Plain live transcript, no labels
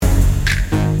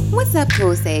What's up,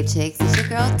 Cool Save Chicks? It's your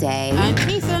girl, Day. I'm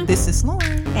Tisa. This is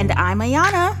Lauren. And I'm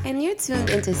Ayana. And you're tuned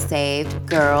into Saved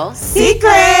Girl Secrets!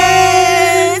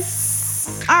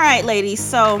 All right, ladies.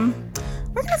 So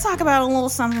we're going to talk about a little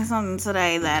something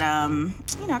today that, kind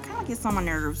of gets on my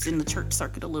nerves in the church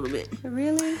circuit a little bit.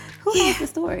 Really? Who has the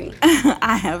story?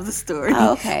 I have the story.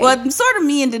 Oh, okay. Well, sort of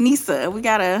me and Denisa. We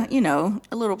got a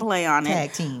little play on it.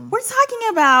 Tag team. We're talking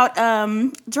about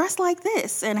dress like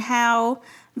this and how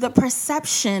the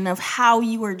perception of how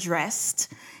you are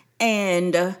dressed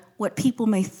and what people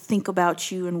may think about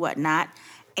you and whatnot.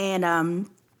 And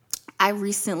I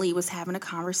recently was having a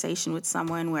conversation with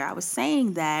someone where I was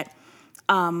saying that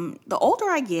the older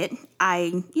I get,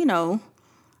 I'm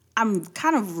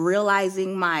kind of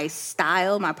realizing my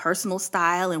style, my personal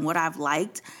style, and what I've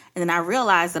liked. And then I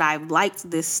realized that I've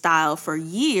liked this style for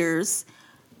years.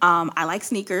 I like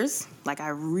sneakers. Like, I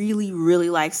really, really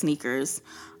like sneakers.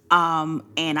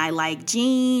 And I like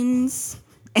jeans.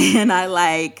 And I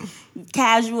like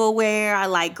casual wear. I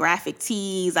like graphic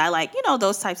tees. I like,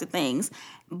 those types of things.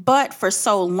 But for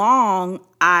so long,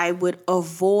 I would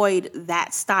avoid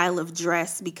that style of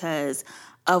dress because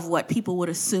of what people would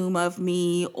assume of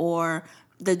me or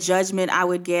the judgment I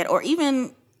would get, or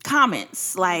even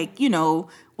comments like,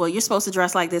 well, you're supposed to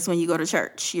dress like this when you go to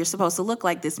church. You're supposed to look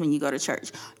like this when you go to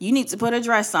church. You need to put a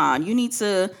dress on. You need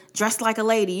to dress like a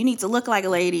lady. You need to look like a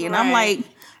lady. And right. I'm like,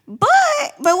 but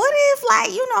what if,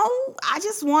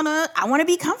 I want to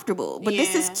be comfortable. But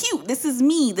This is cute. This is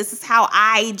me. This is how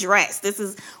I dress. This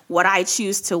is what I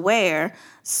choose to wear.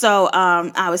 So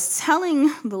I was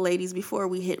telling the ladies before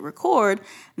we hit record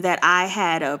that I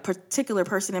had a particular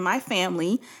person in my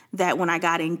family that when I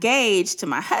got engaged to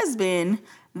my husband,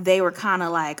 they were kind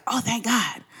of like, oh, thank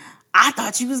God. I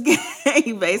thought you was gay,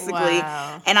 basically.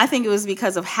 Wow. And I think it was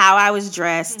because of how I was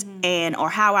dressed or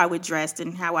how I would dress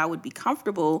and how I would be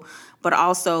comfortable, but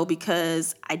also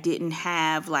because I didn't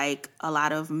have I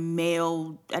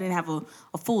didn't have a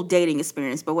full dating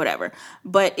experience, but whatever.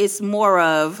 But it's more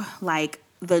of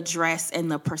the dress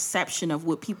and the perception of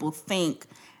what people think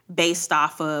based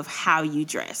off of how you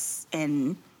dress.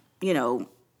 And,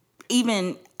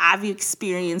 even I've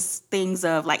experienced things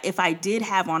of if I did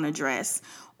have on a dress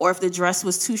or if the dress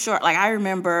was too short. I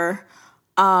remember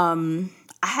I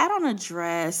had on a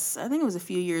dress, I think it was a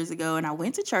few years ago, and I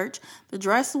went to church. The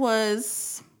dress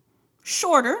was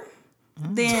shorter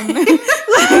than,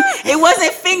 it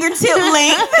wasn't fingertip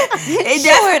length.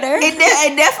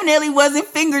 It definitely wasn't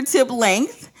fingertip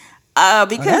length.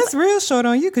 Because that's real short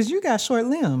on you because you got short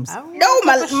limbs. No,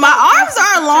 my arms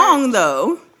are long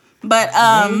though. But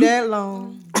ain't that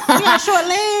long. You got short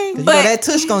legs. But that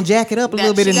tush gonna jack it up a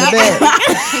little bit in the back.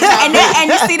 and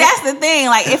you see, that's the thing.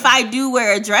 If I do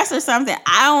wear a dress or something,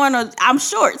 I'm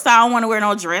short, so I don't want to wear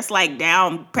no dress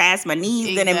down past my knees.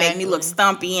 Exactly. Then it make me look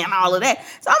stumpy and all of that.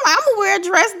 So I'm gonna wear a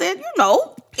dress that it's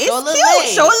cute,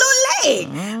 show a little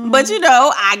leg. But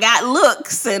I got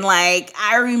looks, and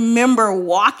I remember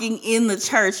walking in the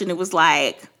church, and it was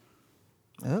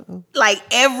uh-oh.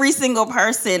 Every single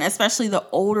person, especially the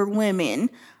older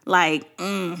women,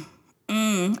 and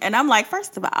I'm like,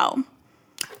 first of all,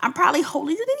 I'm probably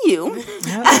holier than you.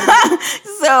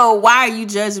 So why are you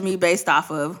judging me based off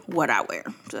of what I wear?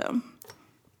 So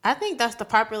I think that's the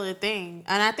popular thing.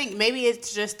 And I think maybe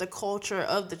it's just the culture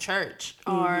of the church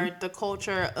or the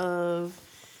culture of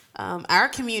our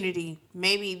community.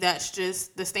 Maybe that's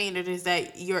just the standard is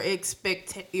that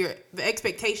the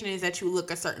expectation is that you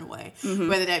look a certain way,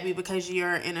 whether that be because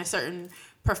you're in a certain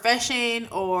profession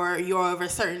or you're of a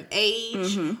certain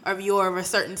age or you're of a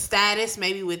certain status,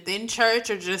 maybe within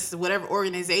church or just whatever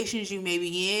organizations you may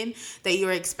be in, that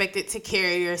you're expected to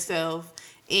carry yourself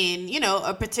in,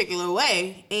 a particular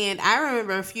way. And I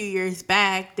remember a few years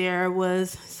back, there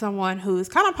was someone who's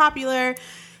kind of popular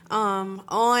on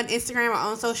Instagram or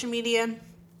on social media.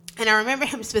 And I remember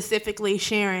him specifically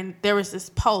sharing, there was this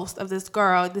post of this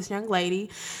girl, this young lady,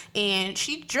 and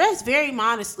she dressed very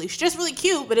modestly. She's just really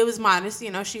cute, but it was modest.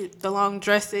 The long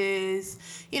dresses,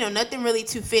 nothing really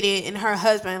too fitted. And her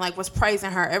husband, was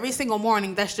praising her every single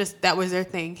morning. That was their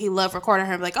thing. He loved recording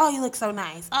her, oh, you look so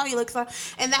nice. Oh, you look so,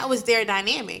 and that was their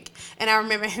dynamic. And I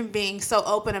remember him being so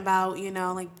open about,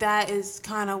 that is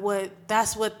kind of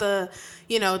that's what the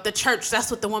church, that's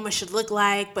what the woman should look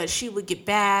like, but she would get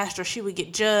bashed or she would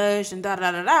get judged and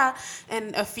da-da-da-da.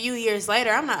 And a few years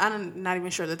later, I'm not even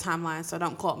sure the timeline, so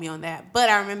don't quote me on that. But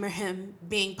I remember him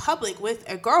being public with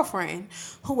a girlfriend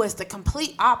who was the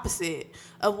complete opposite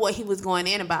of what he was going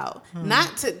in about.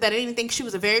 Not that I didn't think she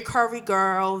was a very curvy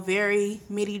girl, very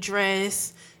midi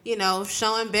dress,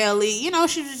 showing belly.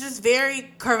 She was just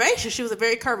very curvaceous. She was a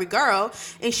very curvy girl,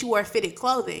 and she wore fitted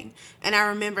clothing. And I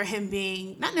remember him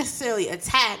being not necessarily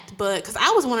attacked, but because I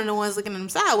was one of the ones looking at him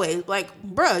sideways, like,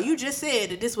 bruh, you just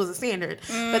said that this was a standard,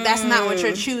 but that's not what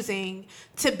you're choosing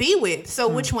to be with. So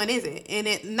which one is it? And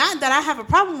not that I have a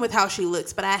problem with how she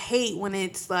looks, but I hate when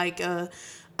it's like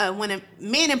when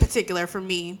men in particular, for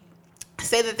me,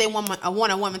 say that they want a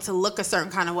woman to look a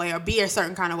certain kind of way or be a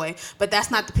certain kind of way, but that's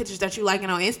not the pictures that you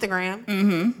liking on Instagram.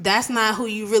 Mm-hmm. That's not who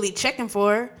you really checking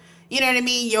for. You know what I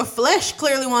mean? Your flesh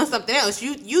clearly wants something else.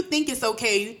 You think it's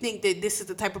okay. You think that this is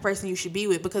the type of person you should be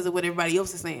with because of what everybody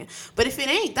else is saying. But if it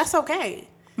ain't, that's okay.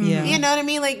 Yeah. You know what I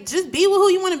mean? Like, just be with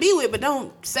who you want to be with, but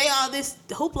don't say all this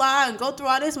hoopla and go through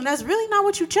all this when that's really not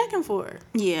what you're checking for.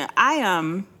 Yeah,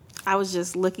 I was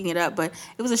just looking it up, but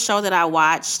it was a show that I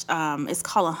watched. It's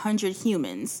called 100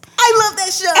 Humans. I love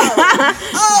that show.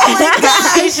 Oh my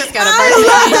gosh. He's just got a I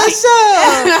love that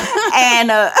show. And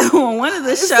one of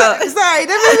the shows... Sorry,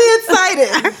 that made me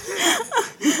excited.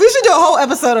 We should do a whole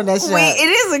episode on that show. It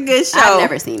is a good show. I've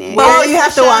never seen it. Oh, you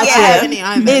have to watch Yeah.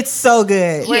 it. It's so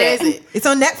good. Where is it? It's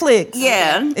on Netflix.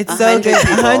 Yeah. It's so 100 good.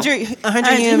 people.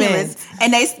 100 humans.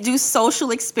 And they do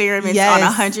social experiments Yes. on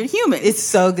 100 humans. It's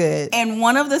so good. And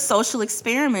one of the social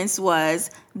experiments was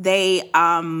they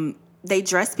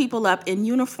dressed people up in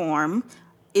uniform.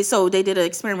 So they did an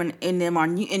experiment in them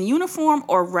in uniform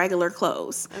or regular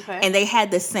clothes. Okay. And they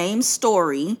had the same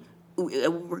story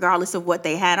regardless of what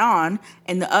they had on,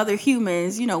 and the other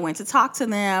humans, went to talk to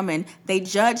them, and they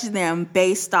judged them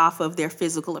based off of their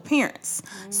physical appearance.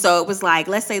 So it was like,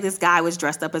 let's say this guy was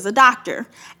dressed up as a doctor,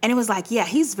 and it was like, yeah,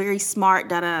 he's very smart,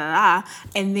 da da da da.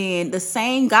 And then the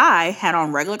same guy had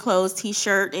on regular clothes,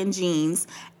 t-shirt and jeans,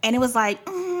 and it was like,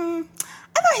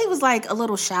 I thought he was like a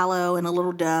little shallow and a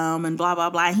little dumb and blah blah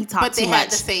blah. And he talked too much. But they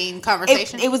had the same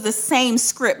conversation. It was the same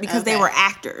script because they Okay. were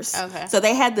actors. Okay. So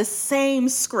they had the same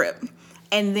script.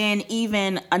 And then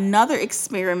even another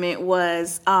experiment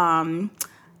was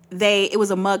it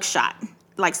was a mug shot.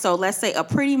 Like, so let's say a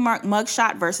pretty mug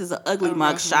shot versus an ugly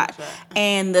mug shot.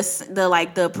 And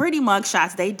the pretty mug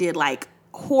shots, they did like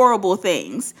horrible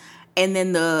things. And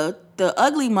then the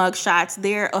ugly mug shots,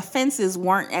 their offenses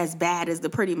weren't as bad as the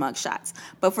pretty mug shots.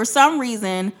 But for some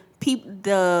reason,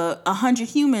 the 100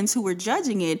 humans who were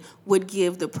judging it would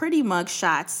give the pretty mug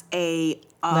shots a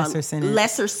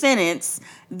lesser sentence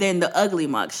than the ugly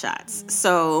mug shots.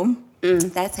 So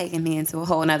That's taking me into a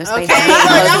whole nother space. Okay.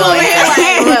 I'm over here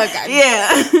like, look,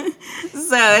 yeah.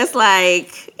 So it's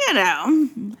like,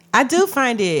 I do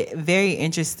find it very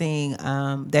interesting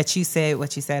that you said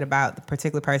what you said about the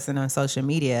particular person on social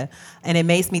media, and it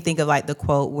makes me think of like the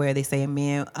quote where they say a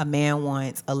man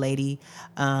wants a lady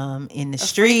in the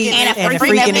street and a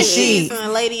freak in the sheets,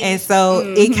 and so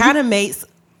it kind of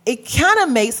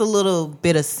makes a little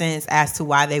bit of sense as to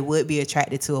why they would be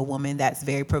attracted to a woman that's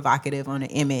very provocative on the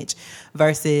image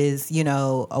versus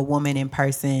a woman in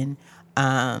person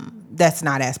that's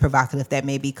not as provocative, that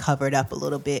may be covered up a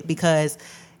little bit, because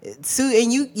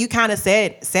and you kind of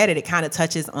said it kind of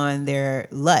touches on their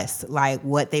lust, like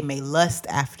what they may lust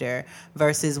after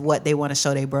versus what they want to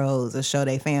show their bros or show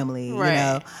their family.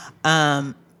 Right.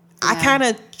 I kind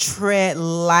of tread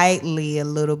lightly a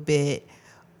little bit.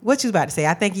 What you was about to say?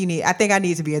 I think I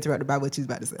need to be interrupted by what you was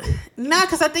about to say. No,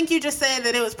 because I think you just said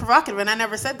that it was provocative, and I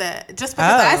never said that. Just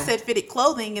because I said fitted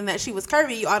clothing and that she was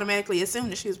curvy, you automatically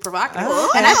assumed that she was provocative.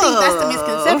 And I think that's the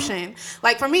misconception.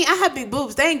 Like, for me, I have big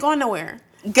boobs. They ain't going nowhere.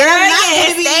 girl,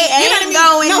 yes, they ain't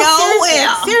going nowhere.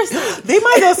 Seriously. They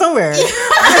might go somewhere.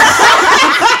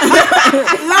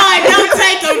 Lord, don't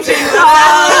take them, Jesus.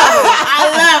 I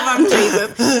love them,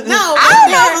 Jesus. No, I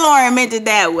don't know if Lauren meant it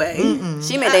that way.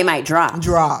 She meant they might drop.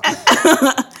 Drop. I just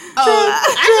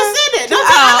said that. Don't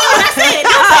take me when I said it.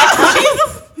 Don't take them,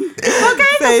 Jesus.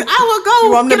 Okay, Say, I will go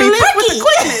you want me get to a be lift with the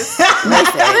quickness.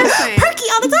 Listen. Perky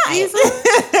all the time. Jesus.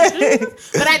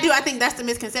 But I think that's the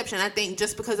misconception. I think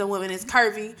just because a woman is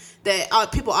curvy,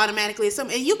 that people automatically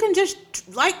assume, and you can just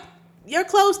like your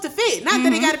clothes to fit. Not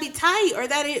that it got to be tight or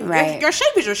that your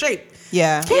shape is your shape.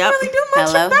 Yeah. Can't really do much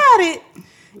Hello? about it.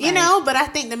 You know, but I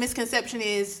think the misconception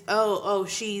is, oh,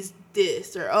 she's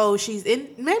this, or she's in.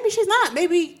 Maybe she's not.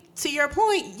 Maybe, to your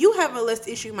point, you have a lust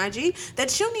issue, my G,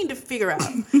 that you need to figure out.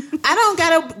 I don't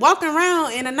gotta walk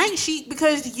around in a night sheet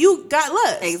because you got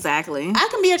lust. Exactly. I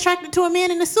can be attracted to a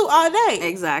man in a suit all day.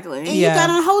 Exactly. And you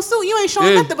got on a whole suit. You ain't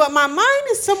showing nothing, but my mind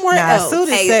is somewhere else. Suit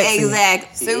is sexy.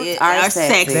 Exactly. Suits are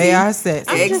sexy. They are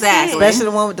sexy. Exactly. Especially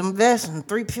the one with them vests and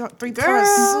three-part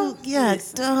suit. Yeah,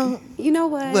 You know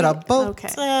what? with a bow Okay.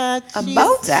 tie. A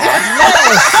bow tie.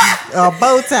 Yes. A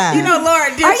bow tie. You know,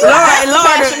 Lord, Lord,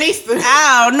 fashionista.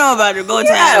 I don't know know about the bow tie.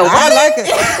 I like it.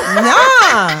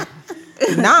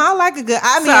 I like a good.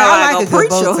 I mean, I like a good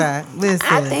bow tie. Listen,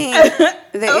 I think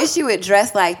the issue with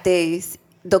dress like this,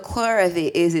 the core of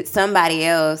it is it's somebody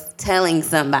else telling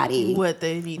somebody what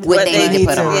they need to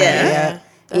put on. Yeah.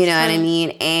 You know what I mean?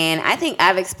 And I think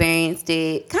I've experienced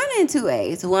it kind of in two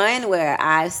ways. One, where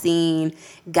I've seen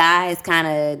guys kind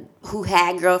of who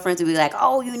had girlfriends who be like,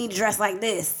 oh, you need to dress like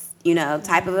this, you know,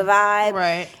 type of a vibe.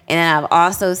 Right. And then I've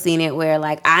also seen it where,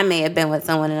 like, I may have been with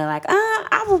someone and they're like,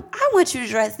 I want you to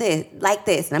dress this like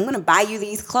this. And I'm going to buy you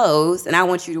these clothes and I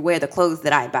want you to wear the clothes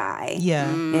that I buy. Yeah.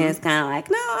 And it's kind of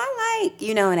like, no, I like,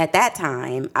 you know, and at that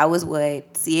time, I was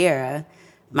what Sierra,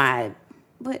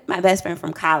 what my best friend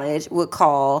from college would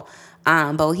call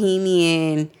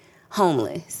bohemian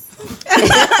homeless.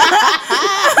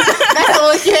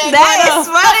 That is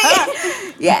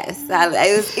funny. Yes,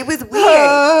 it was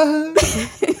weird.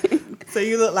 So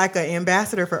you look like an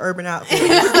ambassador for Urban Outfitters.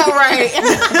 Right.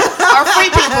 Or free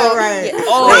people. Right.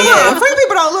 Oh, No, free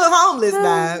people don't look homeless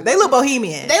now. They look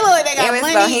bohemian. They look like they got It was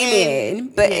money. bohemian,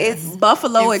 but it's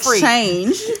Buffalo And free.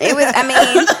 Exchange. it was. I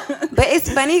mean, but it's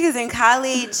funny because in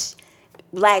college,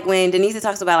 like when Denise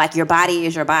talks about like your body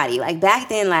is your body, like back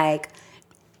then, like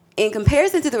in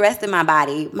comparison to the rest of my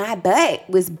body, my butt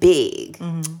was big.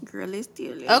 Girl, it's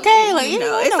still Okay, like, you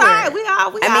know, it's all right. We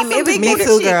all I mean, it was Me big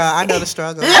too, shit. girl. I know the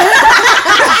struggle. It's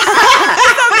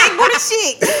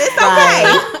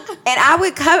Right. And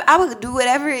I would do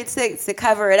whatever it took to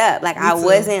cover it up. Like I too.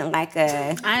 wasn't like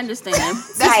a I understand.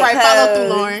 That's right. Follow through,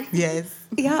 Lauren. Yes.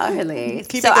 y'all are hilarious.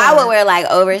 Keep So it I going. would wear like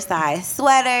oversized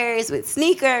sweaters with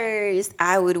sneakers.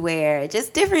 I would wear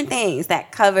just different things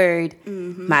that covered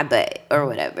my butt or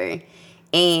whatever.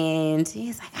 And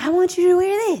he's like, I want you to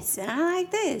wear this and I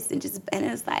like this, and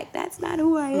it's like that's not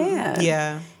who I am.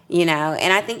 Yeah. You know,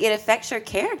 and I think it affects your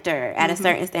character at a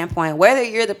certain standpoint, whether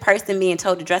you're the person being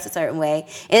told to dress a certain way,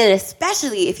 and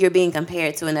especially if you're being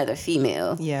compared to another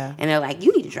female. Yeah. And they're like,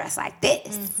 you need to dress like this.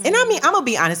 And I mean, I'm gonna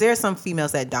be honest. There are some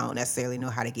females that don't necessarily know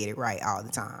how to get it right all the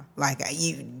time. Like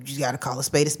you got to call a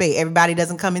spade a spade. Everybody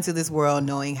doesn't come into this world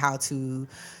knowing how to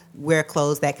wear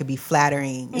clothes that could be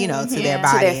flattering, you know, to their Yeah.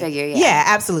 body. To their figure, yeah. Yeah,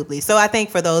 absolutely. So I think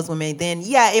for those women, then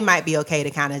yeah, it might be okay to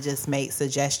kind of just make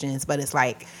suggestions, but it's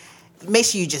like make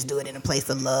sure you just do it in a place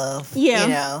of love. Yeah. You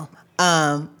know.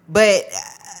 But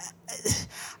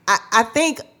I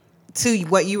think to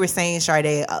what you were saying,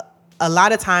 Sade, a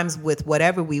lot of times with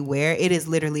whatever we wear, it is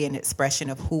literally an expression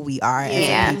of who we are as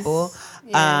Yes. a people.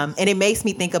 And it makes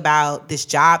me think about this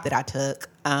job that I took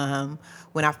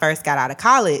when I first got out of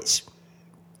college.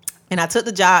 And I took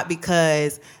the job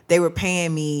because they were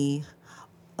paying me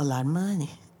a lot of money.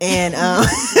 And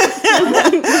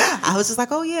I was just like,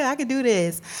 oh, yeah, I can do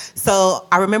this. So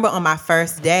I remember on my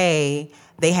first day,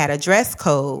 they had a dress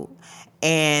code.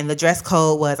 And the dress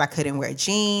code was I couldn't wear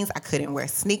jeans. I couldn't wear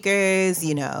sneakers,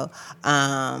 you know.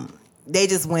 They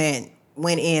just went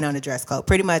in on the dress code.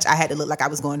 Pretty much I had to look like I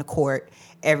was going to court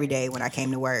every day when I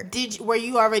came to work. Were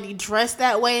you already dressed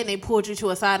that way and they pulled you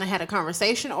to a side and had a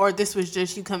conversation, or this was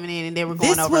just you coming in and they were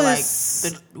going over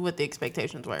what the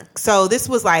expectations were? So this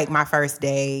was like my first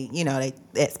day, you know,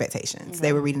 the expectations.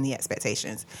 They were reading the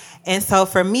expectations. And so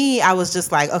for me, I was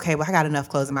just like, okay, well, I got enough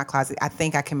clothes in my closet. I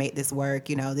think I can make this work.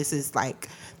 You know, this is like,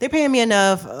 they're paying me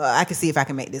enough. I can see if I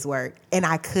can make this work. And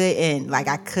I couldn't. Like,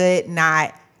 I could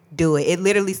not do it. It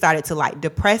literally started to like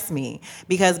depress me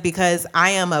because I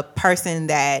am a person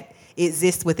that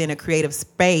exists within a creative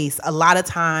space. A lot of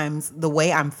times the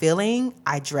way I'm feeling,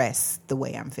 I dress the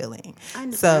way I'm feeling.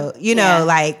 So, you know, Yeah.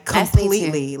 like That's me too.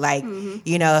 completely, like,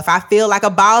 you know, if I feel like a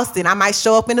boss, then I might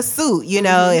show up in a suit. You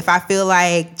know, if I feel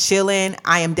like chilling,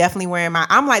 I am definitely wearing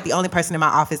I'm like the only person in my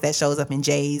office that shows up in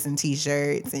J's and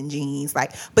t-shirts and jeans.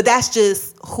 Like, but that's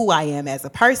just who I am as a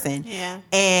person. Yeah.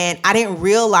 And I didn't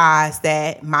realize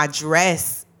that my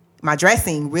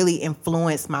dressing really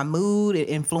influenced my mood. It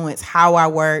influenced how I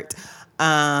worked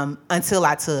until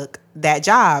I took that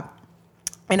job.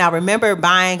 And I remember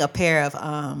buying a pair of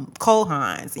Cole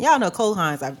Haans. Y'all know Cole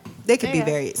Haans, they could be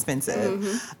very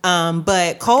expensive.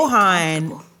 But Cole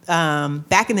Haan,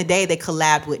 back in the day, they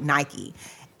collabed with Nike.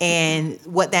 And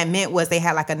what that meant was they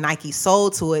had like a Nike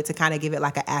sole to it to kind of give it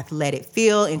like an athletic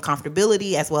feel and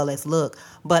comfortability as well as look.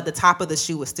 But the top of the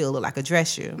shoe would still look like a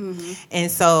dress shoe. And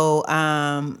so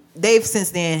they've since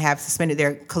then have suspended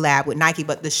their collab with Nike,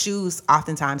 but the shoes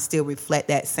oftentimes still reflect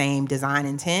that same design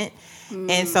intent.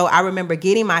 And so I remember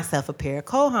getting myself a pair of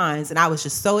Cole Haans, and I was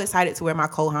just so excited to wear my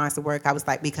Cole Haans to work. I was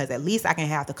like, because at least I can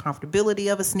have the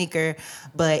comfortability of a sneaker,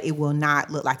 but it will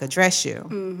not look like a dress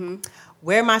shoe.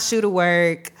 Wear my shoe to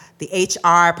work. the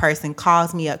HR person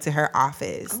calls me up to her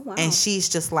office, wow. and she's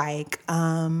just like,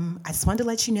 I just wanted to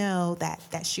let you know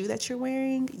that shoe that you're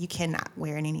wearing, you cannot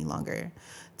wear it any longer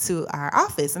to our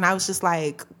office. And I was just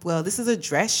like, well, this is a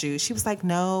dress shoe. She was like,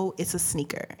 no, it's a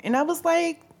sneaker. And I was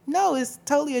like, no, it's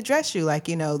totally a dress shoe. Like,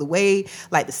 the way,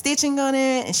 like the stitching on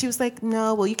it. And she was like,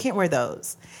 no, well, you can't wear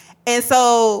those. And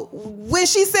so when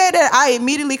she said that, I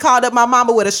immediately called up my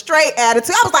mama with a straight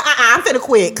attitude. I was like, I'm finna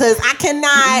quit, because I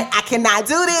cannot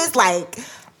do this. Like,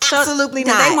 absolutely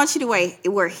not. Did they want you to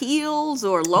wear heels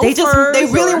or loafers? They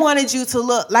really wanted you to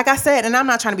look, like I said, and I'm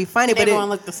not trying to be funny, but everyone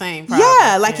looked the same. Probably.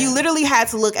 Yeah, like you literally had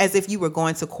to look as if you were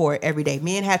going to court every day.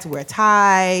 Men had to wear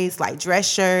ties, like dress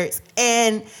shirts,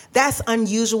 and that's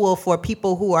unusual for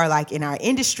people who are like in our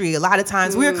industry. A lot of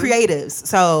times we're creatives,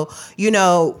 so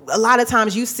a lot of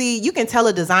times you can tell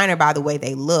a designer by the way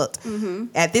they looked.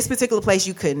 At this particular place,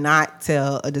 you could not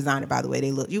tell a designer by the way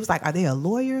they looked. You was like, are they a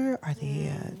lawyer? Are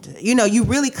they you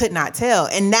really could not tell.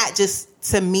 And that just,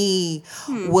 to me,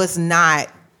 was not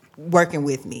working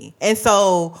with me. And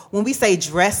so when we say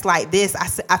dress like this,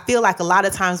 I feel like a lot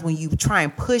of times when you try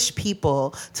and push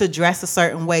people to dress a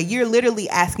certain way, you're literally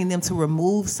asking them to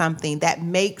remove something that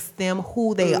makes them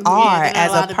who they are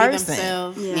as a person.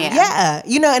 Yeah.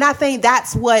 And I think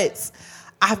that's what's,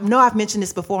 I know I've mentioned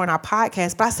this before on our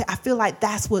podcast, but I feel like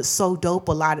that's what's so dope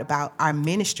a lot about our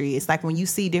ministry. It's like when you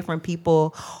see different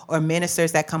people or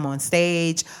ministers that come on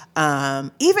stage,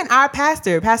 even our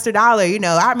pastor, Pastor Dollar,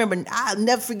 I remember, I'll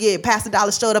never forget, Pastor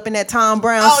Dollar showed up in that Tom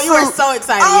Brown suit. You were so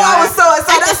excited, y'all. I was so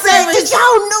excited. I said, service, did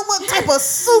y'all know what type of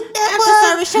suit that was? was?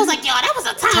 Service, she was like, yo, that was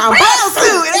a Tom Brown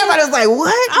suit. And everybody was like,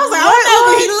 what? I was like, oh,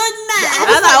 no, he looked nice.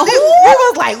 I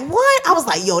was like, what? I was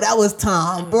like, yo, that was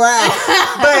Tom Brown.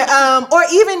 But, or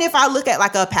even if I look at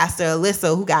like a Pastor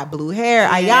Alyssa who got blue hair,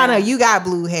 Ayana, you got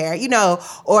blue hair,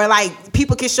 or like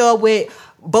people can show up with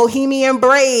bohemian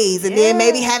braids and then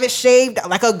maybe have it shaved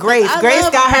like a Grace. Grace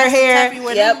got her hair.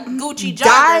 Gucci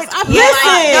joggers.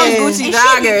 Listen, Gucci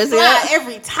joggers.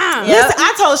 Every time. Listen,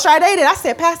 I told Sade that. I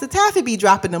said, Pastor Taffy be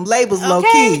dropping them labels low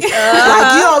key. Like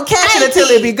you don't catch it until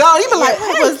it be gone. You be like,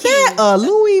 what was that?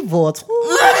 Louis Vuitton.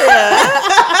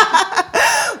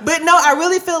 But no, I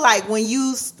really feel like when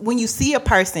you see a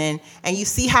person and you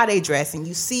see how they dress and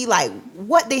you see like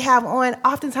what they have on,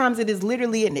 oftentimes it is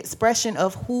literally an expression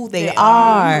of who they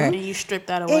are. And you strip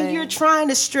that away. And you're trying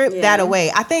to strip that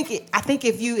away. I think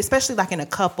if you, especially like in a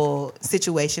couple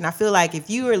situation, I feel like if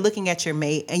you are looking at your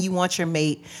mate and you want your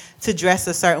mate to dress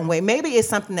a certain way, maybe it's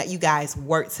something that you guys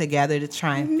work together to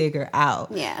try and figure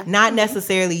out. Yeah. Not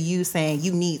necessarily you saying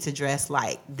you need to dress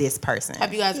like this person.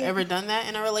 Have you guys ever done that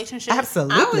in a relationship?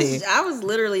 Absolutely. I was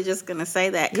literally just going to say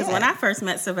that because when I first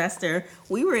met Sylvester,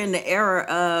 we were in the era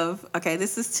of,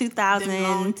 this is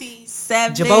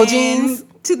 2007. Jabot jeans?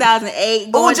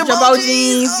 2008, going to Jabot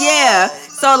jeans. Yeah.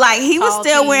 So like he was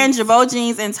still wearing Jabot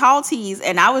jeans and tall tees,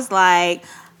 and I was like,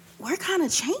 we're kind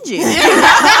of changing.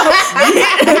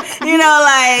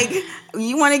 Like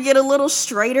you want to get a little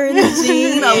straighter in the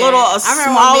jean, a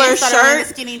smaller shirt,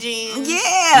 skinny jeans.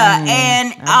 Yeah,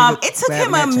 and it took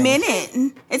him a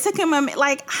minute. It took him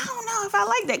like, I don't know if I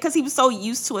like that, because he was so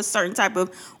used to a certain type of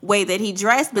way that he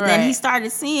dressed. But then he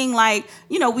started seeing like,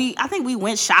 I think we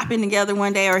went shopping together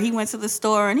one day, or he went to the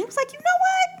store and he was like, you know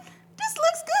what? This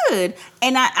looks good.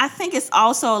 And I think it's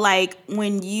also like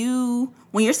when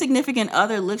your significant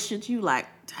other looks at you like,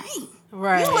 dang.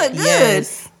 Right. You look good.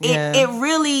 Yes. It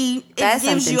really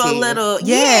gives you a little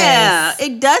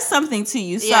it does something to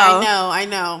you. So I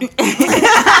know.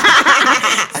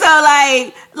 So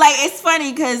like it's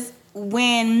funny because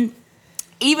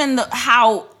even though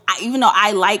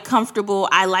I like comfortable,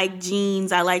 I like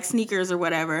jeans, I like sneakers or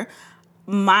whatever,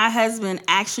 my husband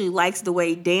actually likes the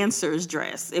way dancers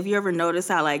dress. If you ever notice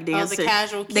how like dancers,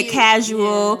 the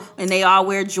casual, and they all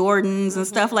wear Jordans and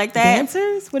stuff like that.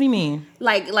 Dancers? What do you mean?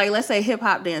 Like let's say hip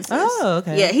hop dancers. Oh,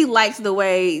 okay. Yeah, he likes the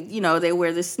way they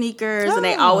wear the sneakers and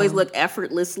they always look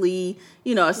effortlessly,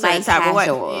 a certain type of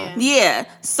way. Yeah.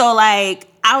 So like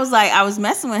I was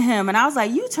messing with him and I was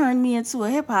like, you turned me into a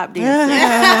hip hop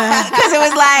dancer. Because it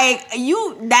was like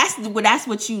that's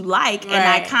what you like. Right. And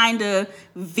I kind of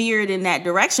veered in that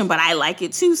direction, but I like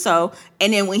it too. So,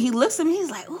 and then when he looks at me,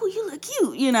 he's like, oh, you look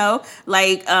cute,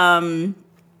 like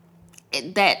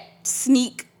that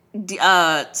sneak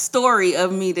story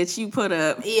of me that you put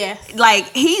up. Yes. Like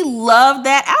he loved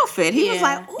that outfit. He was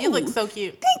like, ooh, you look so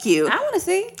cute. Thank you. I want to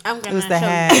see. I'm gonna It was the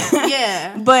hat.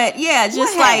 Yeah. But yeah,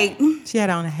 just like She had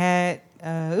on a hat.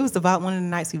 It was about one of the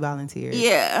nights we volunteered.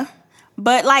 Yeah.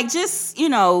 But like just,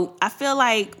 I feel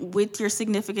like with your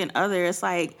significant other, it's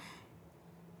like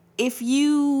if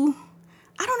you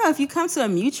I don't know, if you come to a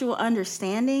mutual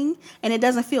understanding and it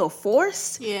doesn't feel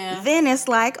forced, then it's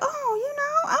like,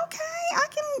 oh, okay,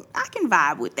 I can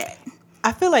vibe with that.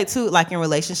 I feel like too, like in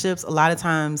relationships, a lot of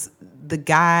times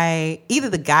either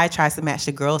the guy tries to match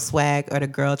the girl's swag or the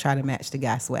girl try to match the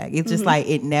guy's swag. It's just like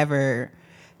it never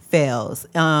fails.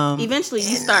 Eventually,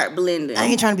 you start blending. I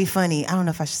ain't trying to be funny. I don't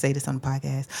know if I should say this on the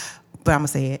podcast, but I'm gonna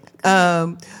say it.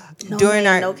 No during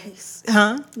name, our no case.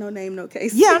 Huh? No name, no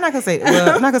case. Yeah, I'm not gonna say.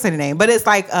 Well, I'm not gonna say the name, but it's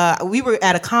like we were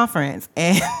at a conference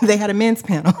and they had a men's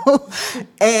panel,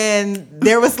 and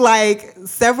there was like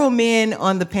several men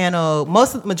on the panel.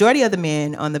 Majority of the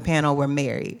men on the panel were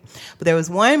married, but there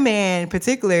was one man in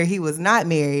particular. He was not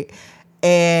married,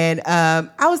 and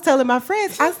I was telling my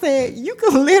friends, I said, you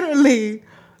could literally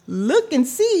look and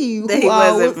see that he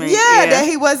wasn't married. That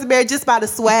he wasn't married just by the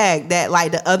swag that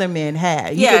like the other men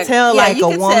had. You could tell you a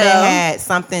could woman tell. had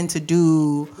something to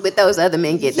do with those other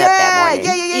men getting up that morning.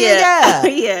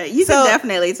 Yeah, you can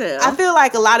definitely tell. I feel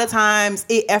like a lot of times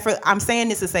I'm saying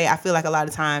this to say I feel like a lot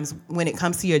of times when it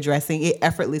comes to your dressing, it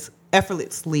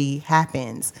effortlessly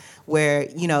happens where,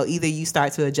 either you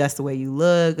start to adjust the way you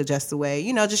look, adjust the way,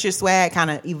 just your swag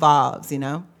kind of evolves,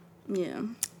 Yeah.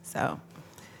 So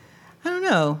I don't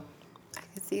know. I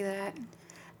can see that.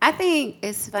 I think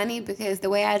it's funny because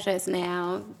the way I dress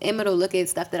now, Emmett will look at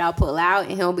stuff that I'll pull out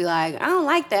and he'll be like, I don't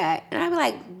like that. And I'll be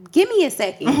like, give me a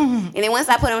second. And then once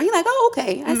I put it on, he's like, oh,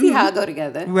 okay. I see how it go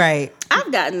together. Right.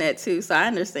 I've gotten that too, so I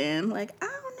understand. Like, I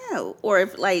don't know. Or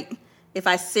if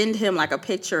I send him like a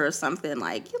picture or something,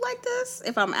 like, you like this?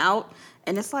 If I'm out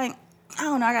and it's like, I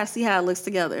don't know, I gotta see how it looks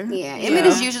together. Yeah. Emmett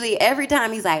is usually every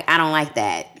time he's like, I don't like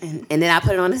that. And then I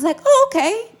put it on, it's like, oh,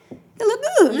 okay. It look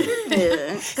good.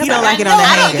 You don't like it on the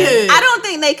hanger. I don't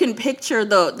think they can picture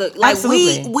the like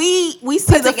Absolutely. we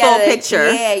see the full picture,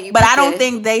 but I don't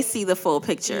think they see the full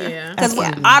picture. Because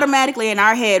automatically in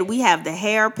our head we have the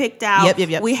hair picked out.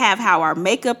 Yep. We have how our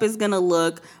makeup is gonna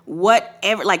look,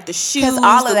 whatever, like the shoes,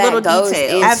 all of the that little goes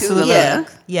details. into Absolutely. the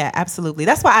look. Yeah, absolutely.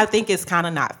 That's why I think it's kind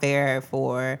of not fair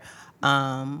for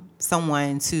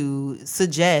someone to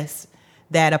suggest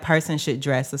that a person should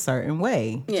dress a certain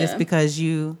way just because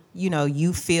you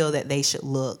feel that they should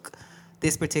look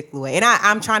this particular way. And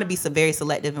I'm trying to be very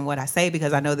selective in what I say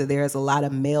because I know that there's a lot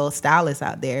of male stylists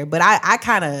out there. But I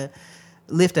kind of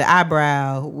lift an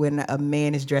eyebrow when a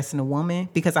man is dressing a woman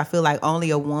because I feel like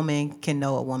only a woman can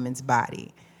know a woman's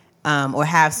body or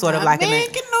have sort of like I don't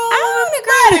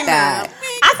agree with that.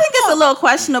 I think it's a little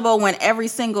questionable when every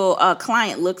single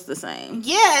client looks the same.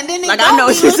 Yeah, and then Like, I know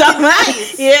what you're talking about.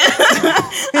 Nice. Yeah.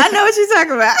 I know what you're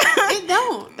talking about. It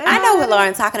don't. I know what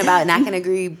Lauren's talking about, and I can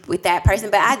agree with that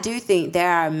person. But I do think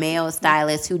there are male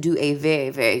stylists who do a very,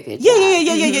 very good job.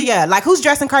 Yeah. Like who's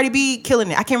dressing Cardi B,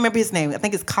 killing it? I can't remember his name. I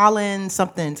think it's Colin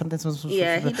something.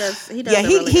 Yeah, he does. Yeah,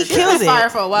 he She kills was it. fire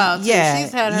for a while. Too. Yeah,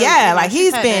 She's had her, like she's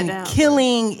he's had been that down.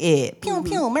 killing it. Pew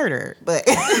pew murder, but.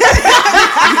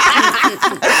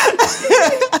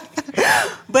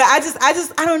 But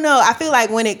I don't know. I feel like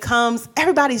when it comes,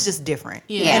 everybody's just different.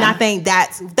 Yeah. And I think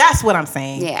that's what I'm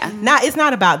saying. Yeah. It's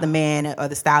not about the man or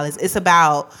the stylist. It's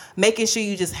about making sure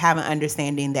you just have an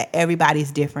understanding that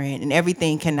everybody's different and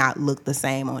everything cannot look the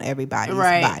same on everybody's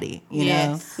body. You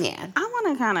know? Yeah. I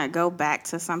want to kind of go back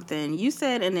to something you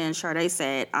said, and then Sade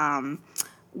said,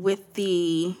 with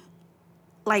the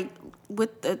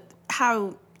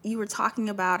how you were talking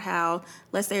about how,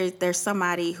 let's say there's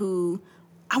somebody who,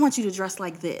 I want you to dress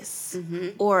like this.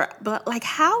 But like,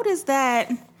 how does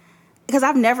that, because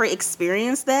I've never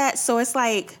experienced that. So it's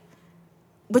like,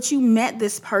 but you met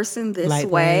this person this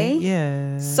way.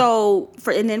 Yeah. So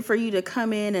for you to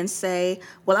come in and say,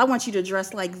 well, I want you to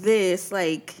dress like this,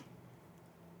 like,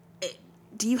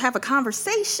 do you have a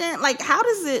conversation? Like, how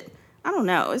does it, I don't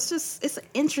know. It's an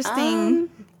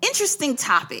interesting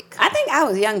topic. I think I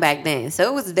was young back then, so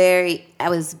it was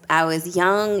I was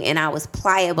young and I was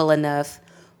pliable enough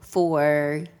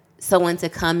for someone to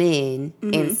come in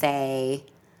and say,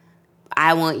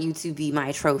 I want you to be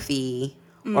my trophy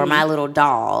or my little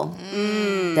doll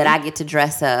that I get to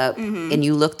dress up and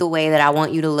you look the way that I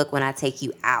want you to look when I take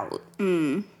you out.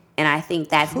 And I think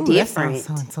that's different. That sounds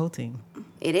so insulting.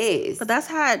 It is. But that's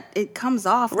how it comes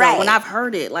off, though, Right. when I've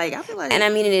heard it. Like, I feel like... And I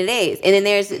mean, it is. And then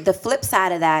there's the flip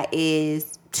side of that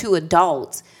is to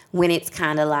adults when it's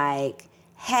kind of like,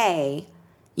 hey,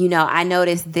 I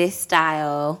noticed this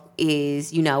style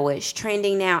is, what's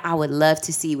trending now. I would love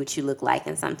to see what you look like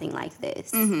in something like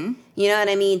this. You know what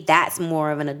I mean? That's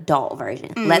more of an adult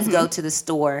version. Let's go to the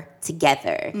store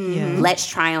together. Yeah. Let's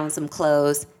try on some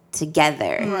clothes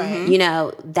together. Right. You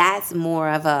know, that's more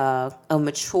of a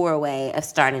mature way of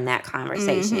starting that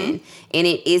conversation. And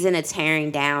it isn't a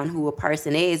tearing down who a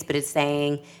person is, but it's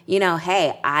saying, you know,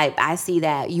 hey, I see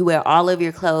that you wear all of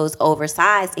your clothes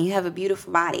oversized and you have a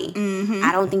beautiful body.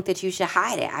 I don't think that you should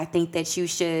hide it. I think that you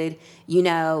should, you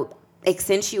know,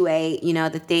 accentuate, you know,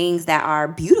 the things that are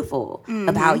beautiful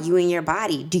about you and your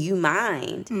body. Do you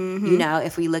mind, you know,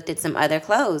 if we looked at some other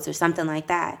clothes or something like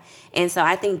that? And so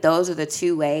I think those are the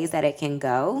two ways that it can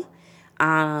go.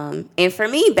 And for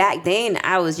me, back then,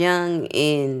 I was young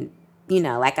and, you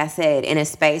know, like I said, in a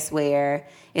space where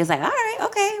it's like, all right,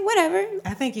 okay, whatever.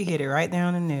 I think you hit it right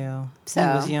down the nail. So-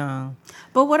 I was young.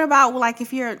 But what about, like,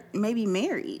 if you're maybe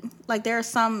married? Like, there are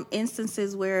some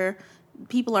instances where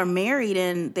people are married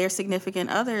and their significant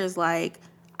other is like,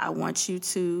 I want you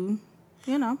to,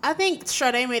 you know. I think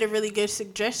Sade made a really good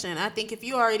suggestion. I think if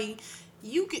you already,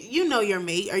 you know your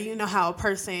mate, or you know how a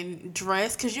person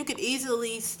dress, because you could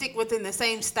easily stick within the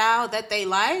same style that they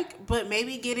like, but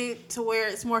maybe get it to where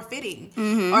it's more fitting,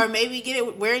 or maybe get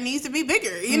it where it needs to be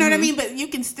bigger. You know what I mean? But you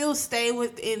can still stay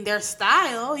within their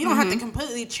style. You don't have to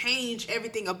completely change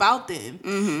everything about them.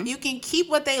 You can keep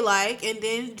what they like, and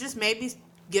then just maybe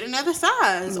get another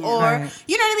size, or Right.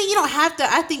 you know what I mean. You don't have to.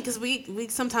 I think because we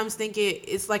sometimes think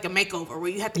it's like a makeover where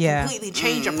you have to completely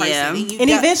change a person, yeah. and, you And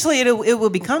got- eventually it will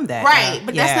become that. right. though.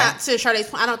 But Yeah. that's not to Sade's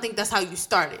point. I don't think that's how you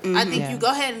started. I think Yeah. you go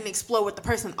ahead and explore what the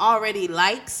person already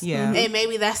likes, Yeah. and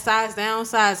maybe that size down,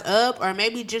 size up, or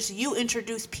maybe just you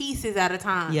introduce pieces at a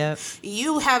time. Yep.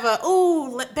 You have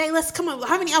babe, let's come up.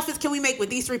 How many outfits can we make with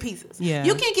these 3 pieces? Yeah.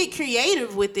 You can get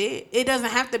creative with it. It doesn't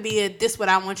have to be a this what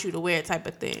I want you to wear type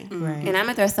of thing. Right. And I'm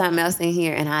going to throw something else in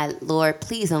here. And Lord,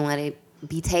 please don't let it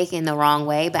be taken the wrong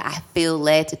way, but I feel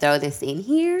led to throw this in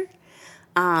here.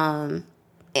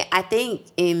 I think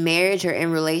in marriage or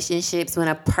in relationships, when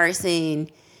a person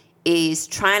is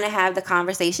trying to have the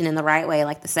conversation in the right way,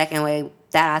 like the second way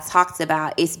that I talked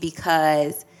about, it's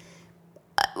because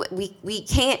we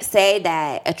can't say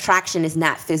that attraction is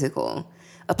not physical.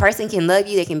 A person can love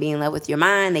you, they can be in love with your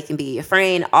mind, they can be your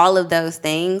friend, all of those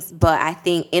things. But I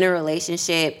think in a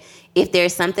relationship, if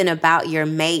there's something about your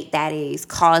mate that is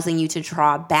causing you to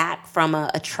draw back from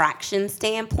an attraction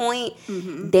standpoint,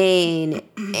 then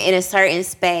in a certain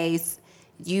space,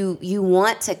 you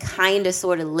want to kind of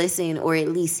sort of listen or at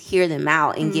least hear them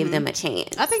out and give them a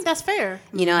chance. I think that's fair.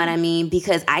 You know what I mean?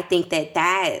 Because I think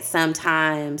that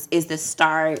sometimes is the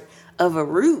start of a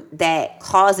route that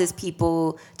causes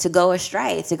people to go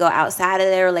astray, to go outside of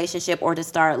their relationship, or to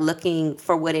start looking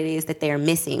for what it is that they're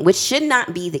missing, which should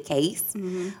not be the case.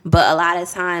 But a lot of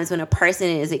times when a person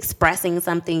is expressing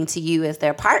something to you as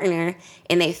their partner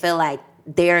and they feel like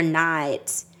they're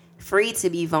not free to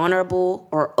be vulnerable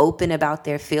or open about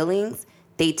their feelings,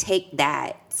 they take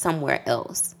that somewhere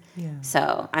else. Yeah.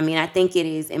 So, I mean, I think it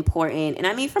is important. And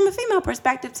I mean, from a female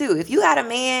perspective, too, if you got a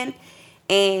man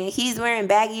and he's wearing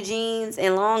baggy jeans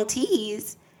and long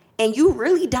tees and you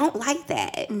really don't like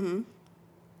that,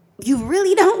 you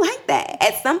really don't like that.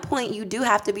 At some point, you do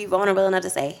have to be vulnerable enough to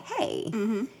say, hey,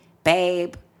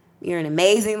 babe, you're an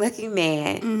amazing looking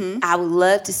man. I would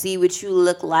love to see what you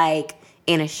look like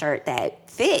in a shirt that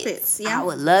fits. Yeah. I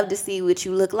would love to see what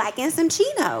you look like in some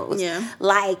chinos. Yeah.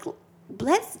 Like,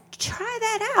 let's try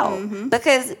that out.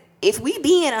 Because if we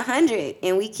being 100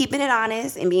 and we keeping it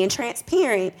honest and being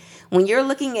transparent, when you're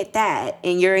looking at that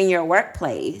and you're in your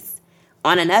workplace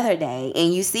on another day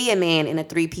and you see a man in a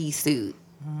 3-piece suit,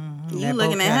 You That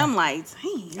looking both at got- him like,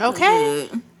 hey, Okay.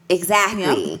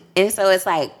 exactly. Yep. And so it's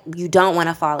like you don't want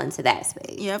to fall into that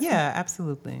space. Yep. Yeah,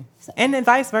 absolutely. And then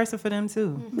vice versa for them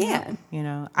too. Yeah. You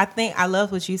know, I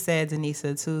love what you said,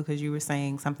 Denisa, too, because you were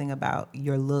saying something about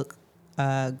your look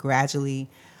gradually.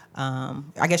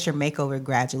 I guess your makeover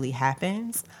gradually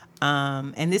happens.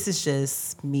 And this is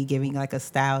just me giving like a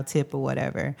style tip or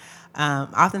whatever.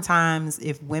 Oftentimes,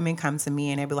 if women come to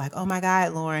me and they be like, "Oh my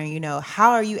God, Lauren, you know,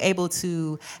 how are you able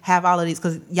to have all of these?"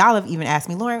 Because y'all have even asked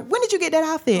me, "Lauren, when did you get that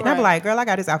outfit?" And I'm Right. like, "Girl, I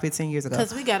got this outfit 10 years ago."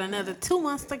 Because we got another 2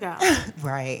 months to go.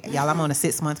 Right, y'all. I'm on a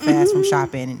 6-month fast from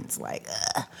shopping, and it's like,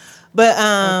 but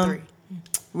 3.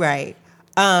 right.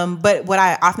 But what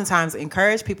I oftentimes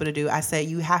encourage people to do, I say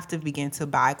you have to begin to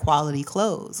buy quality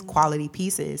clothes, quality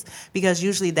pieces, because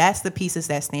usually that's the pieces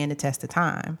that stand the test of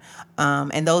time.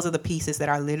 And those are the pieces that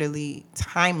are literally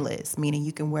timeless, meaning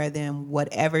you can wear them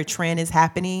whatever trend is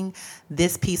happening.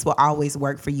 This piece will always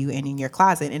work for you and in your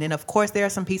closet. And then, of course, there are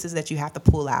some pieces that you have to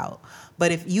pull out.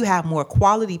 But if you have more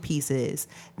quality pieces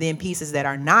than pieces that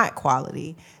are not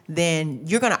quality, then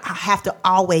you're going to have to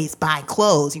always buy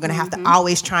clothes. You're going to have to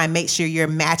always try and make sure you're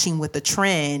matching with the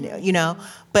trend, you know.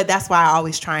 But that's why I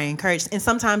always try and encourage. And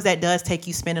sometimes that does take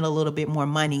you spending a little bit more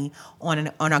money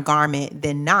on a garment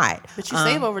than not. But you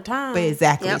save over time. But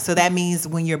exactly. So that means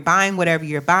when you're buying whatever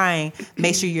you're buying,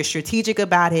 make sure you're strategic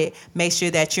about it. Make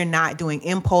sure that you're not doing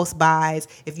impulse buys.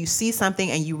 If you see something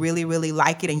and you really, really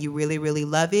like it and you really, really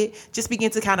love it, just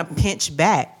begin to kind of pinch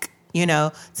back, you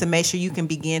know, to make sure you can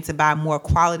begin to buy more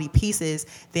quality pieces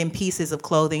than pieces of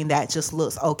clothing that just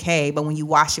looks okay, but when you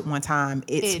wash it one time,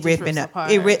 it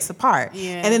rips apart.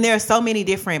 Yeah. And then there are so many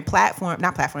different but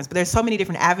there's so many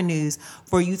different avenues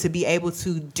for you to be able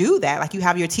to do that. Like you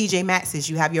have your TJ Maxx's,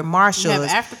 you have your Marshalls. You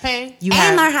have Afterpay.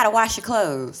 And learn how to wash your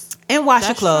clothes. And wash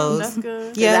your clothes. That's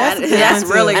good. Yeah, that's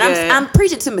really good. And I'm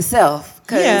preaching to myself.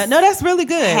 Yeah, no, that's really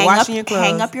good. Washing your clothes.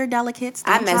 Hang up your delicates.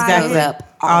 I mess those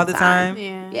up all the time.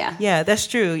 Yeah, that's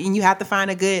true. And you have to find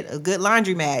a good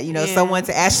laundromat. You know, someone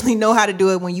to actually know how to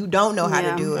do it when you don't know how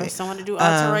to do it. Or someone to do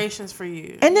alterations for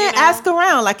you. And then ask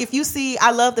around. Like if you see,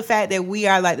 I love the fact that we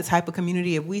are like the type of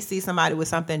community. If we see somebody with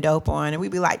something dope on, and we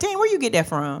be like, "Dang, where you get that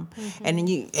from?" And then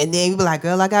you be like,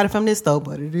 "Girl, I got it from this store,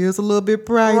 but it is a little bit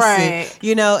pricey." Right.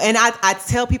 You know. And I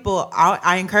tell people,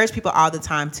 I encourage people all the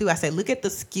time too. I say, look at the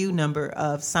SKU number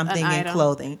of something in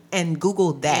clothing and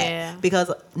Google that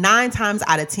because 9 times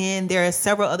out of 10 there are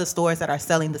several other stores that are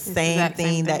selling the same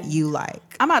thing that you like.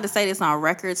 I'm about to say this on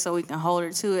record so we can hold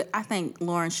her to it. I think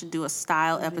Lauren should do a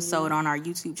style episode on our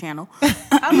YouTube channel.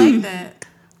 I like that.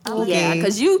 Yeah,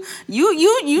 because you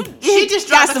she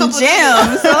just got dropped some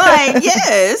gems. So like,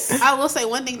 yes. I will say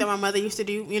one thing that my mother used to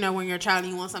do, you know, when you're a child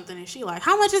and you want something and she like,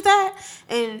 how much is that?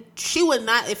 And she would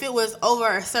not, if it was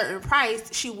over a certain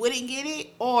price, she wouldn't get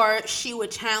it, or she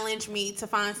would challenge me to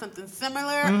find something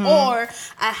similar, or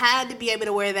I had to be able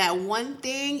to wear that one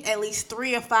thing at least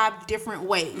 3 or 5 different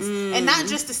ways, and not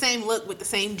just the same look with the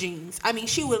same jeans. I mean,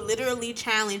 she would literally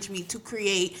challenge me to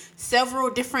create several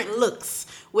different looks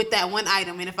with that one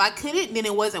item, and if I couldn't, then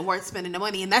it wasn't worth spending the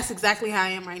money. And that's exactly how I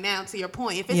am right now, to your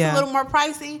point. If it's a little more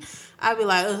pricey, I'd be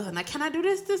like, ugh, now can I do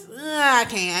this? I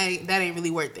can't. That ain't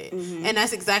really worth it. And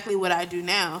that's exactly what I do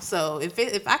now. So if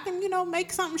I can, you know,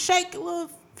 make something shake a little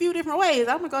few different ways,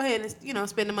 I'm gonna go ahead and, you know,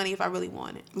 spend the money if I really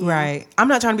want it. Right. I'm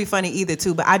not trying to be funny either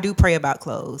too, but I do pray about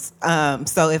clothes.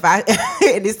 So if I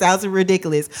and this sounds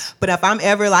ridiculous, but if I'm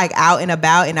ever like out and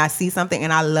about and I see something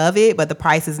and I love it, but the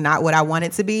price is not what I want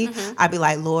it to be, I'd be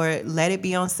like, Lord, let it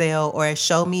be on sale, or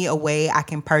show me a way I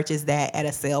can purchase that at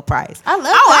a sale price. I love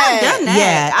that. I've done that.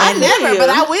 Yeah, I never, but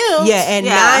I will. Yeah, and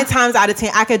 9 times out of 10,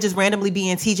 I could just randomly be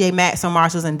in TJ Maxx or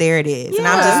Marshalls, and there it is. And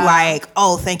I'm just like,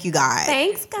 oh, thank you, God.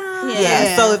 Thanks, God.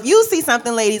 Yeah. So if you see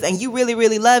something, ladies, and you really,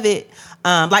 really love it,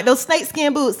 like those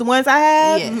snakeskin boots, the ones I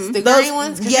have, the green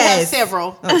ones, because you have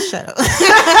several. Oh, shut up.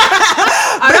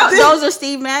 Those are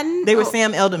Steve Madden. They were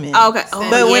Sam Elderman. Okay.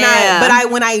 But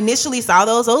when I initially saw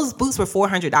those boots were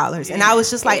 $400, and I was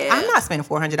just like, I'm not spending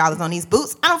 $400 on these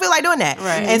boots. I don't feel like doing that.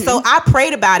 Right. And so I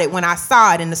prayed about it when I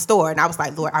saw it in the store, and I was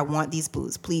like, Lord, I want these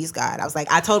boots, please, God. I was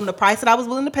like, I told him the price that I was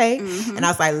willing to pay, and I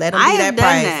was like, let them be that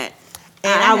price. That.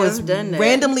 And I was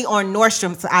randomly on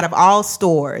Nordstrom's out of all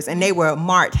stores, and they were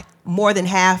marked more than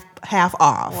half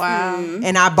off. Wow.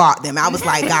 And I bought them. I was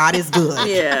like, God is good.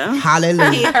 Yeah.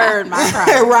 Hallelujah. He heard my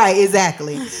cry. Right,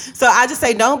 exactly. So I just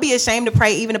say, don't be ashamed to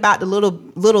pray even about the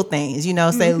little things, you know.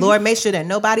 Say, Lord, make sure that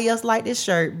nobody else like this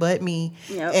shirt but me.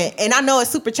 Yep. And I know it's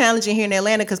super challenging here in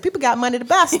Atlanta because people got money to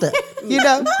buy stuff, you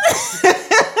know.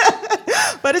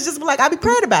 But it's just like, I be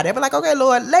praying about it. I be like, okay,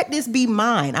 Lord, let this be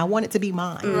mine. I want it to be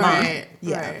mine. Right. Mine.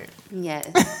 Yeah. Right. Yes.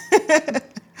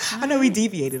 I know we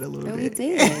deviated a little We bit.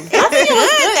 did. I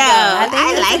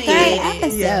like it.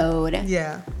 Episode.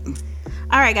 Yeah.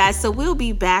 All right, guys. So we'll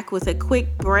be back with a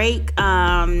quick break.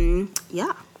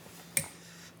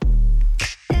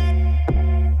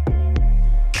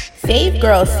 Save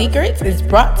Girl Secrets is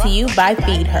brought to you by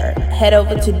Feed Her. Head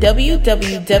over to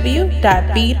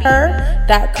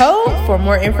www.feedher.co for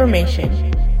more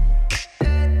information.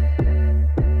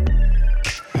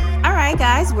 All right,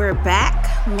 guys, we're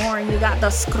back. Lauren, you got the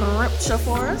scripture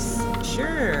for us?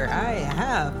 Sure, I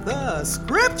have the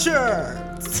scripture.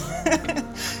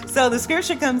 So the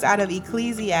scripture comes out of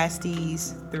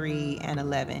Ecclesiastes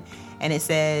 3:11, and it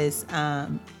says,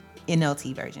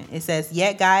 NLT version. It says,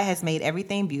 yet God has made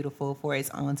everything beautiful for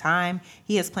its own time.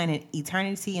 He has planted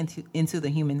eternity into the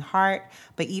human heart,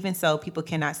 but even so, people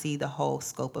cannot see the whole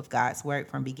scope of God's work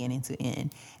from beginning to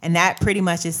end. And that pretty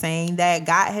much is saying that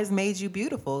God has made you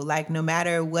beautiful. Like, no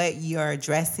matter what your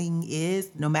dressing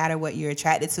is, no matter what you're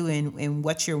attracted to and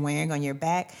what you're wearing on your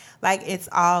back, like, it's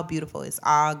all beautiful. It's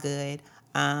all good.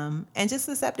 And just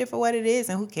accept it for what it is.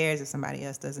 And who cares if somebody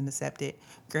else doesn't accept it?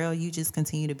 Girl, you just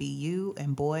continue to be you.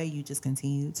 And boy, you just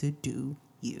continue to do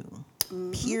you.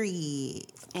 Period.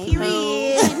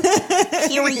 Period.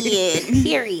 Period.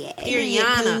 Period.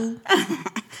 Ariana.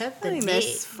 Cut the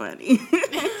That's funny.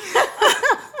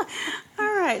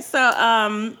 All right.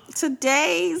 So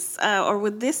today's or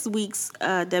with this week's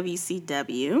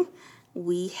WCW,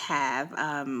 we have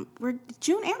we're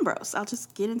June Ambrose. I'll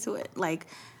just get into it. Like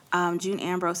June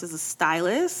Ambrose is a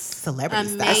stylist.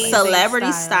 Celebrity Amazing. stylist.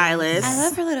 Celebrity stylist. I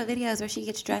love her little videos where she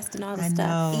gets dressed and all the I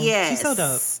stuff. know. Yes. She's so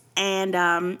dope.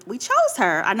 And we chose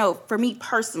her. I know for me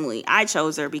personally, I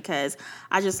chose her because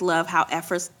I just love how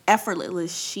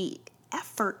effortless she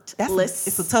effortless.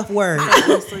 It's a tough word.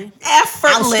 Effortlessly.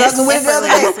 Effortless. I was struggling with it the other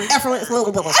day. Effortless.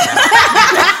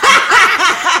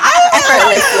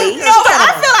 Effortlessly. No, but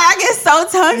I feel like I get so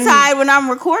tongue tied when I'm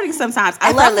recording sometimes.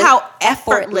 I love how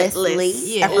effortlessly.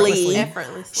 Yeah. Effortlessly.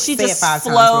 Effortlessly. She Say it just 5 times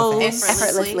real flows. fast.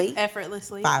 Effortlessly.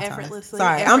 Effortlessly. 5 times. Effortlessly.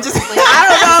 Sorry, I'm just- I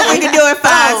don't know if we can do it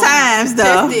 5 times though.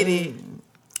 Just did it.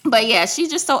 But yeah,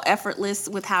 she's just so effortless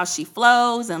with how she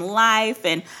flows in life.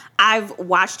 And I've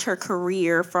watched her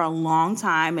career for a long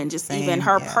time and just Same, even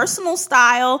her yeah. personal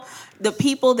style, the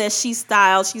people that she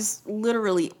styled, she's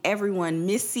literally everyone.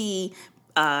 Missy,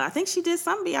 I think she did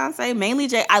some Beyonce, mainly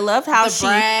Jay. I love how The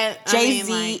Brad,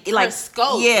 Jay-Z, like, her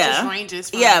scope just ranges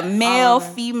from all male, of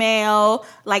them. female,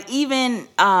 like even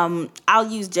I'll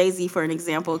use Jay-Z for an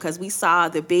example because we saw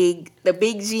the big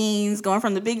jeans going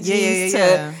from the big jeans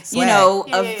to Swag.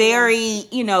 a very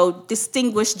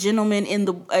distinguished gentleman in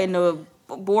the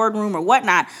boardroom or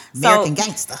whatnot. American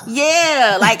gangster.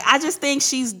 Yeah, like I just think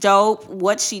she's dope.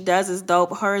 What she does is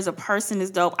dope. Her as a person is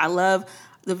dope. I love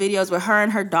the videos with her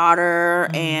and her daughter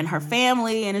and her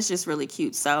family, and it's just really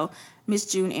cute. So, Miss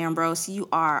June Ambrose, you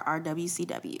are our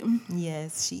WCW.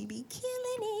 Yes, she be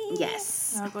killing it.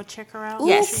 Yes. I'll go check her out.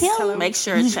 Yes. kill 'em. Make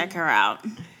sure to check her out.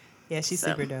 Yeah, she's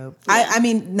super dope. yeah. I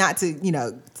mean, not to,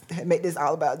 make this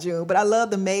all about June, but I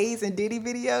love the Maze and Diddy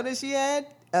video that she had.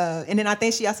 And then I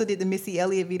think she also did the Missy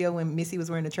Elliott video when Missy was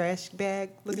wearing the trash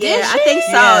bag. Yeah, I think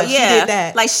so. Yeah, Yeah, she did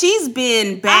that. Like she's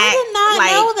been back. did not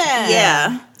know that.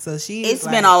 Yeah, So she it's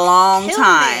been a long Killing it in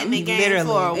time. the game Literally.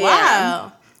 for a Yeah.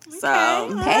 while.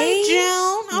 So, Hey,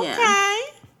 June. Yeah. Okay.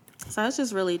 so it's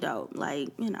just really dope. Like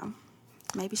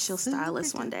maybe she'll style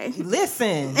us one day.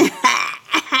 Listen.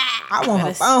 I want her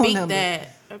Better phone speak number.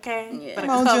 that. Okay. Yeah. Better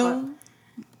Come on, cover. June.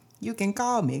 You can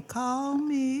call me. Call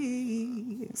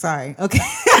me. Sorry. Okay.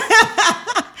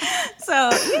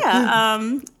 So yeah,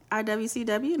 our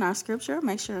WCW and our scripture.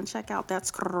 Make sure and check out that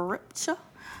scripture.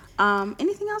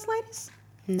 Anything else, ladies?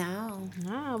 no.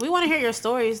 No, we want to hear your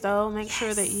stories though. Make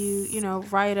sure that you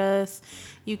write us.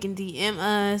 You can DM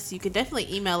us. You can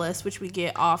definitely email us, which we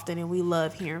get often, and we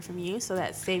love hearing from you. So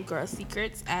that's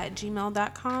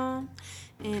savegirlsecrets@gmail.com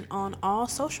and on all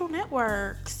social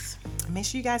networks. Make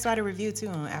sure you guys write a review too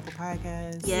on Apple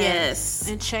Podcasts. Yes.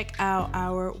 And check out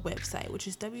our website, which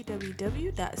is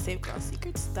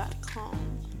www.savegirlsecrets.com.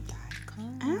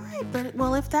 All right, but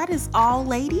well, if that is all,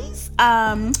 ladies,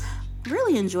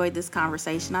 really enjoyed this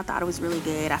conversation. I thought it was really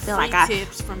good. I feel Free like I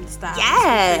tips from the stylist.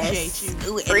 yes, Appreciate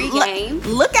you. Free game.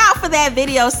 Look out for that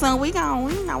video soon. We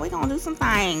gonna do some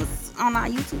things on our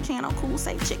YouTube channel, Cool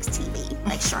Safe Chicks TV.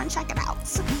 Make sure and check it out.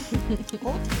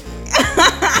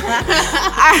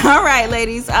 All right,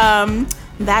 ladies.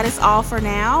 That is all for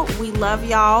now. We love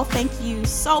y'all. Thank you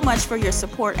so much for your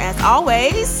support as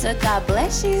always. So God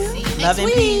bless you. See you next Love and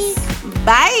week. peace.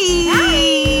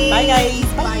 Bye. Bye, guys.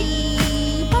 Bye.